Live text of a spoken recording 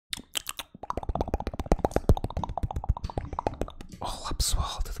Olá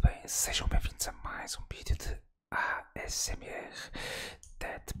pessoal, tudo bem? Sejam bem-vindos a mais um vídeo de ASMR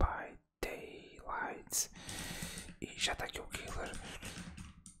Dead by Daylight. E já está aqui o killer.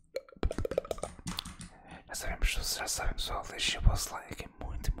 Já sabem pessoal, deixem o vosso like, é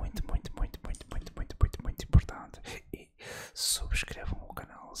muito importante. E subscrevam o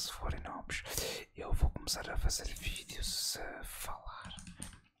canal se forem novos. Eu vou começar a fazer vídeos a falar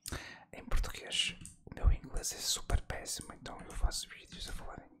em português. O meu inglês é super péssimo, então eu faço vídeos a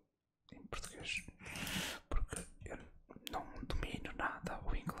falar em português porque eu não domino nada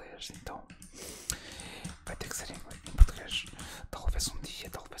o inglês, então vai ter que ser em português. Talvez um dia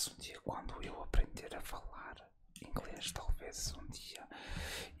quando eu aprender a falar inglês, talvez um dia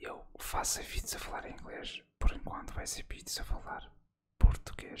eu faça vídeos a falar em inglês. Por enquanto vai ser vídeos a falar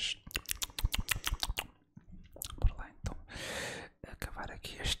português. Por lá então, acabar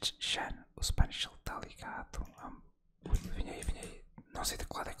aqui este Jan, o Spanish está ligado. Vem aí, não sei de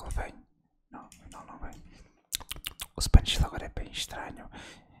que lado é que ele vem. Não vem. O Spanish agora é bem estranho.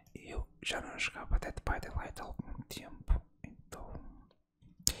 Eu já não jogava Dead by Daylight há algum tempo, então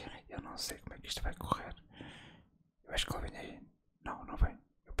eu não sei como é que isto vai correr. Eu acho que ele vem aí. Não vem.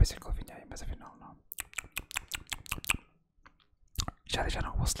 Eu pensei que ele vinha aí, mas afinal não. Já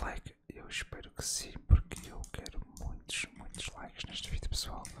deixaram o vosso like? Eu espero que sim, porque eu quero muitos likes neste vídeo,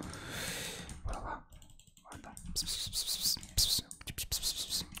 pessoal. Bora lá. Anda.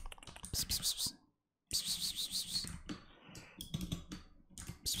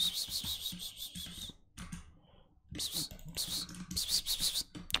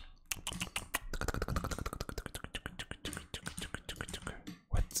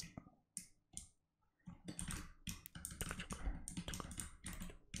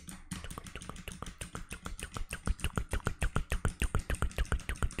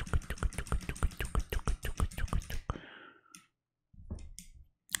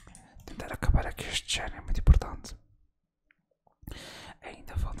 Tentar acabar aqui este género é muito importante.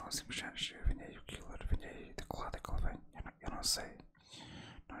 Ainda faltam 5 géneros. Vem aí o killer, vem aí. De que lado é que ele vem? Eu não sei.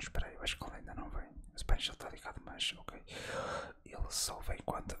 Não esperei, eu acho que ele ainda não vem. O Spanish está ligado, mas ok. Ele só vem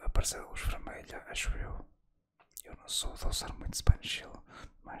quando aparecer a luz vermelha, acho eu. Eu não sou de usar muito Spanish,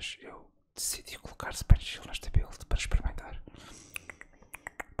 mas eu decidi colocar Spanish nesta build para experimentar.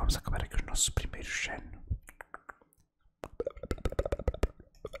 Vamos acabar aqui os nossos primeiros géneros.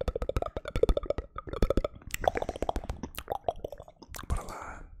 Bora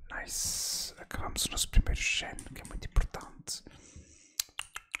lá, nice. Acabamos o nosso primeiro género, que é muito importante.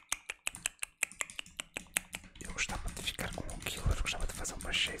 Eu gostava de ficar com um killer, gostava de fazer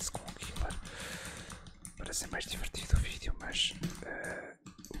uma chase com um killer para ser mais divertido o vídeo, mas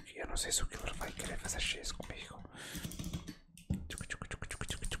eu não sei se o killer vai querer fazer chase comigo.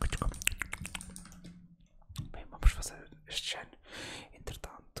 Bem, vamos fazer este género.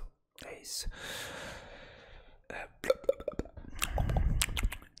 Entretanto, é isso.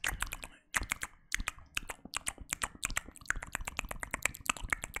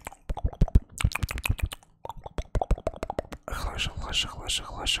 Relaxa.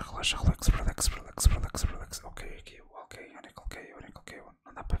 Ok, onde é que ele caiu?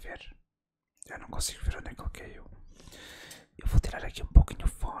 Não dá para ver. Eu não consigo ver onde é que ele caiu. Eu vou tirar aqui um pouquinho o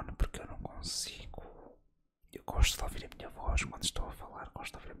fone porque eu não consigo. Eu gosto de ouvir a minha voz quando estou a falar,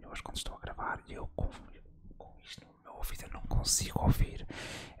 gosto de ouvir a minha voz quando estou a gravar e eu com isto no meu ouvido eu não consigo ouvir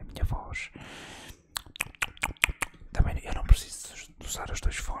a minha voz. Também eu não preciso de usar os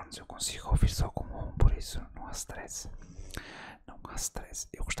dois fones, eu consigo ouvir só com um, por isso não há stress. Não há stress.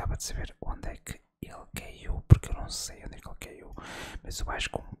 Eu gostava de saber onde é que ele caiu, porque eu não sei onde é que ele caiu, mas eu acho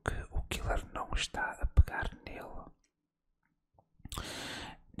como que o killer não está a pegar nele.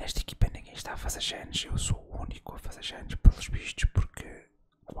 Nesta equipa ninguém está a fazer genes, eu sou o único a fazer genes pelos vistos, porque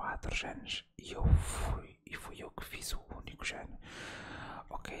 4 genes e fui eu que fiz o único gene.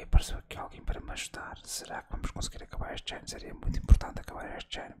 Ok, apareceu aqui alguém para me ajudar. Será que vamos conseguir acabar este gene? Seria muito importante acabar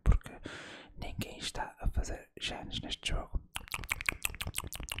este gene, porque ninguém está a fazer genes neste jogo.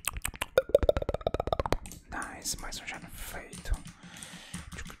 Nice, mais um gene feito.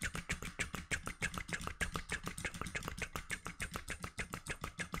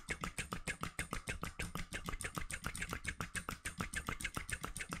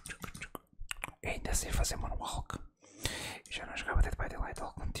 Ainda sei fazer moonwalk. Eu já não jogava Dead by Daylight há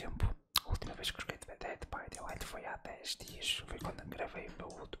algum tempo. A última vez que joguei Dead by Daylight foi há 10 dias. Foi quando gravei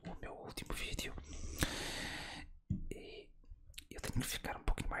o meu último vídeo. E eu tenho que ficar um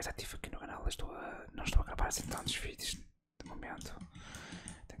pouquinho mais ativo aqui no canal. Não estou a gravar assim tantos vídeos de momento.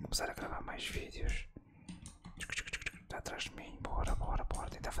 Tenho que começar a gravar mais vídeos. Está atrás de mim. Bora.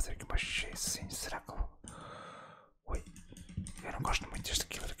 Tentar fazer aqui uma chase. Sim, será que... Ui. Eu não gosto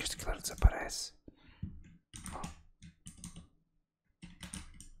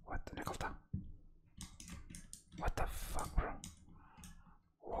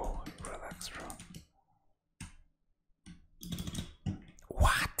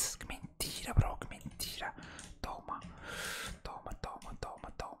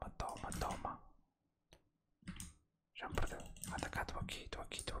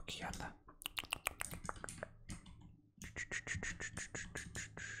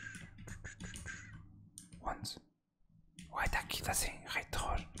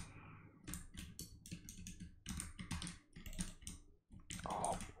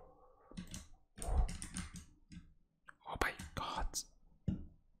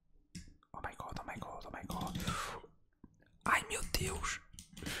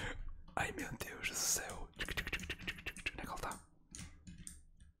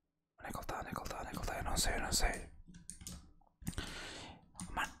eu não sei.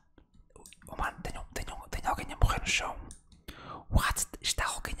 Mano, tem alguém a morrer no chão. What? Está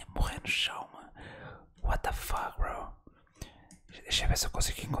alguém a morrer no chão, mano. What the fuck, bro? Deixa eu ver se eu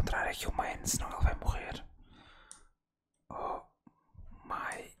consigo encontrar aqui o man, senão ele vai morrer. Oh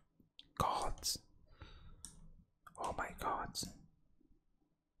my god. Oh my god.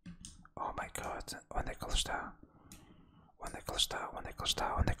 Oh my god. Onde é que ele está? Onde é que ele está? Onde é que ele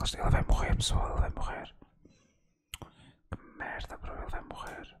está? Onde é que ele está? Ele vai morrer, pessoal. Ele vai morrer. Que merda, bro. Ele vai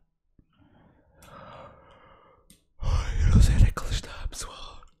morrer. Ai, eu não sei onde é que ele está,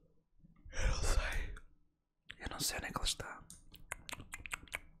 pessoal. Eu não sei. Eu não sei onde é que ele está.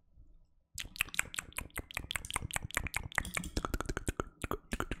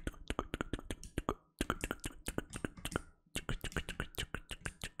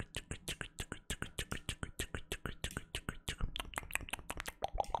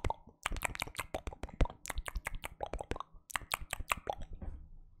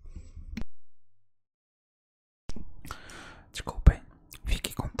 Desculpem,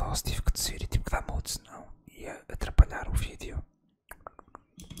 fiquei com tosse, tive que tossir e tive que dar mute, senão ia atrapalhar o vídeo.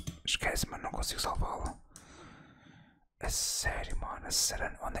 Esquece, mano, não consigo salvá-lo. É sério, mano, é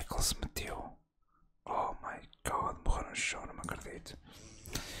sério, onde é que ele se meteu? Oh my god, morreu no chão, não me acredito.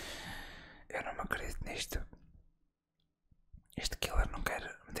 Eu não me acredito nisto. Este killer não quer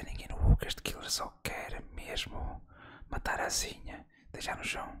meter ninguém no book, este killer só quer mesmo matar a Zinha, deixar no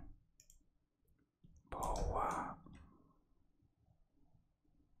chão. Boa.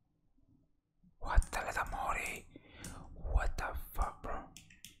 What? Dale da Mori. What the fuck, bro?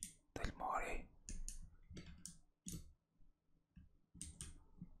 Dale Mori.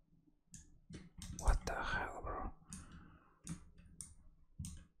 What the hell, bro?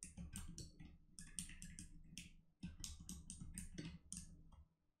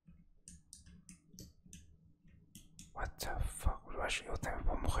 What the fuck, bro? Acho que eu também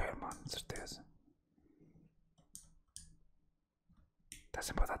vou morrer, mano, de certeza. Está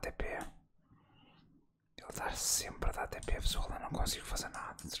sempre a dar TP. Ele está sempre a dar TP, pessoal. Eu não consigo fazer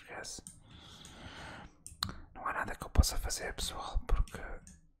nada, se esquece. Não há nada que eu possa fazer, pessoal, porque.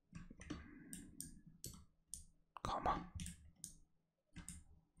 Calma.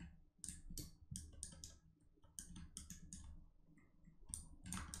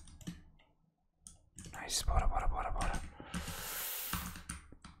 Nice, bora.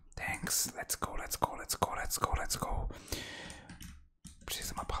 Thanks, let's go.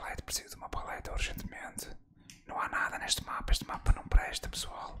 Preciso de uma paleta urgentemente. Não há nada neste mapa, este mapa não presta,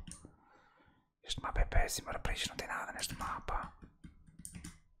 pessoal. Este mapa é péssimo, era para isto não tem nada neste mapa.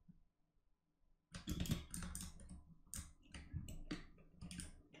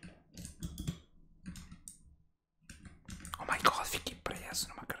 Oh my god, fiquei preso,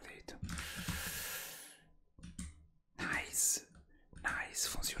 não me acredito. Nice,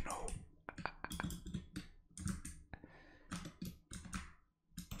 funcionou.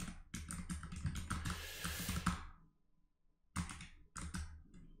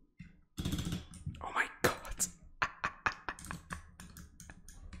 Oh my god.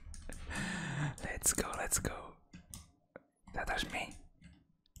 Let's go. Está atrás de mim?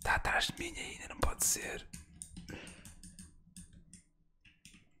 Está atrás de mim ainda, não pode ser.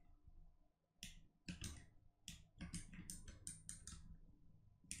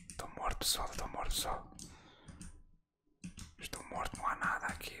 Estou morto, pessoal. Estou morto, não há nada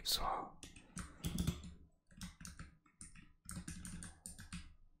aqui, pessoal.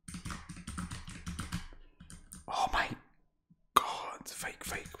 Oh my god.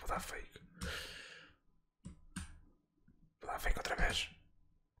 Fake. Vou dar fake. Vou dar fake outra vez.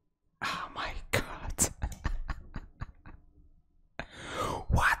 Oh my god.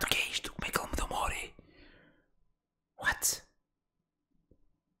 What? O que é isto? Como é que ele me deu Mori? What?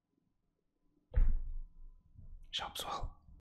 Tchau, pessoal.